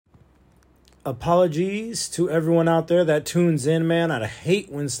Apologies to everyone out there that tunes in, man. I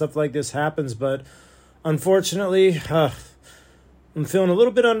hate when stuff like this happens, but unfortunately, I'm feeling a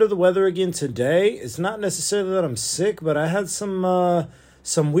little bit under the weather again today. It's not necessarily that I'm sick, but I had some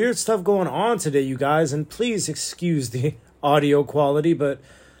weird stuff going on today, you guys, and please excuse the audio quality, but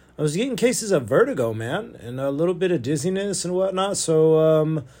I was getting cases of vertigo, man, and a little bit of dizziness and whatnot.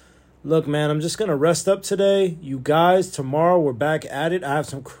 So, look, man, I'm just going to rest up today. You guys, tomorrow we're back at it. I have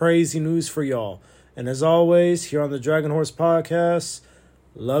some crazy news for y'all. And as always, here on the Dragon Horse Podcast,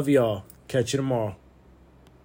 love y'all. Catch you tomorrow.